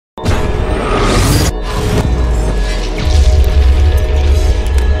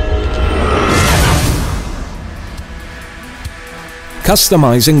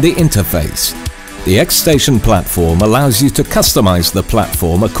Customizing the interface. The xStation platform allows you to customize the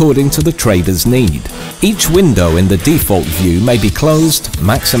platform according to the trader's need. Each window in the default view may be closed,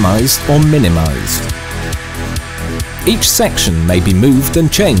 maximized or minimized. Each section may be moved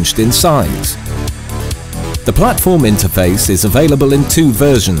and changed in size. The platform interface is available in two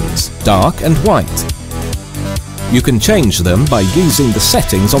versions, dark and white. You can change them by using the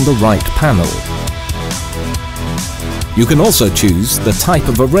settings on the right panel. You can also choose the type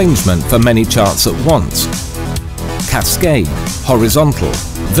of arrangement for many charts at once: cascade, horizontal,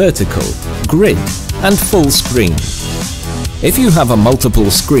 vertical, grid and full screen. If you have a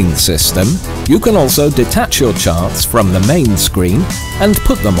multiple screen system, you can also detach your charts from the main screen and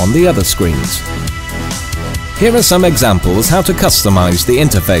put them on the other screens. Here are some examples how to customize the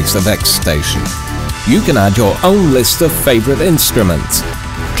interface of xStation. You can add your own list of favorite instruments.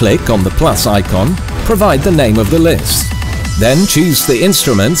 Click on the plus icon, provide the name of the list. Then choose the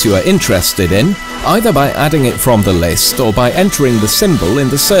instruments you are interested in, either by adding it from the list or by entering the symbol in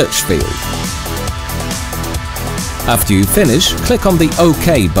the search field. After you finish, click on the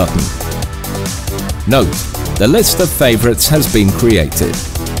OK button. Note, the list of favorites has been created.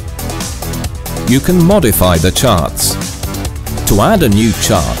 You can modify the charts. To add a new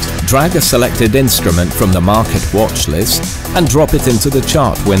chart, drag a selected instrument from the market watch list and drop it into the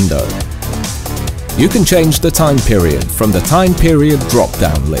chart window. You can change the time period from the time period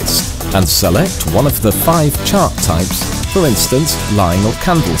drop-down list and select one of the 5 chart types, for instance, line or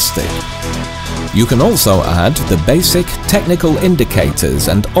candlestick. You can also add the basic technical indicators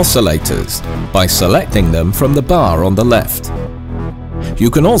and oscillators by selecting them from the bar on the left. You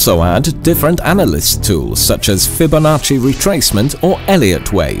can also add different analyst tools such as Fibonacci retracement or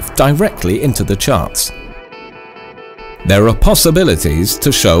Elliott wave directly into the charts. There are possibilities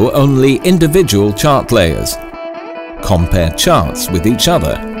to show only individual chart layers. Compare charts with each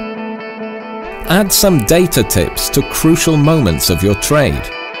other. Add some data tips to crucial moments of your trade.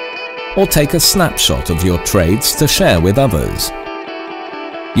 Or take a snapshot of your trades to share with others.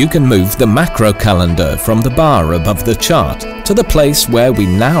 You can move the macro calendar from the bar above the chart to the place where we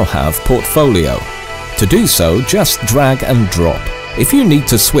now have portfolio. To do so, just drag and drop. If you need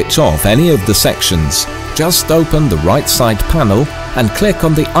to switch off any of the sections, just open the right side panel and click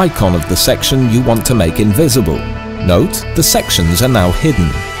on the icon of the section you want to make invisible. Note, the sections are now hidden.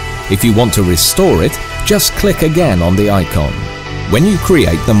 If you want to restore it, just click again on the icon. When you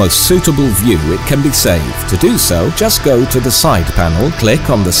create the most suitable view, it can be saved. To do so, just go to the side panel, click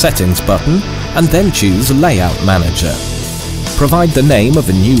on the Settings button, and then choose Layout Manager. Provide the name of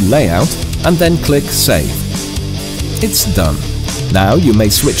a new layout, and then click Save. It's done. Now you may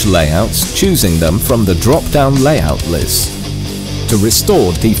switch layouts, choosing them from the drop-down layout list. To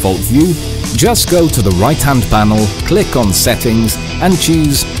restore default view, just go to the right-hand panel, click on Settings, and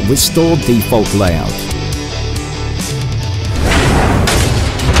choose Restore Default Layout.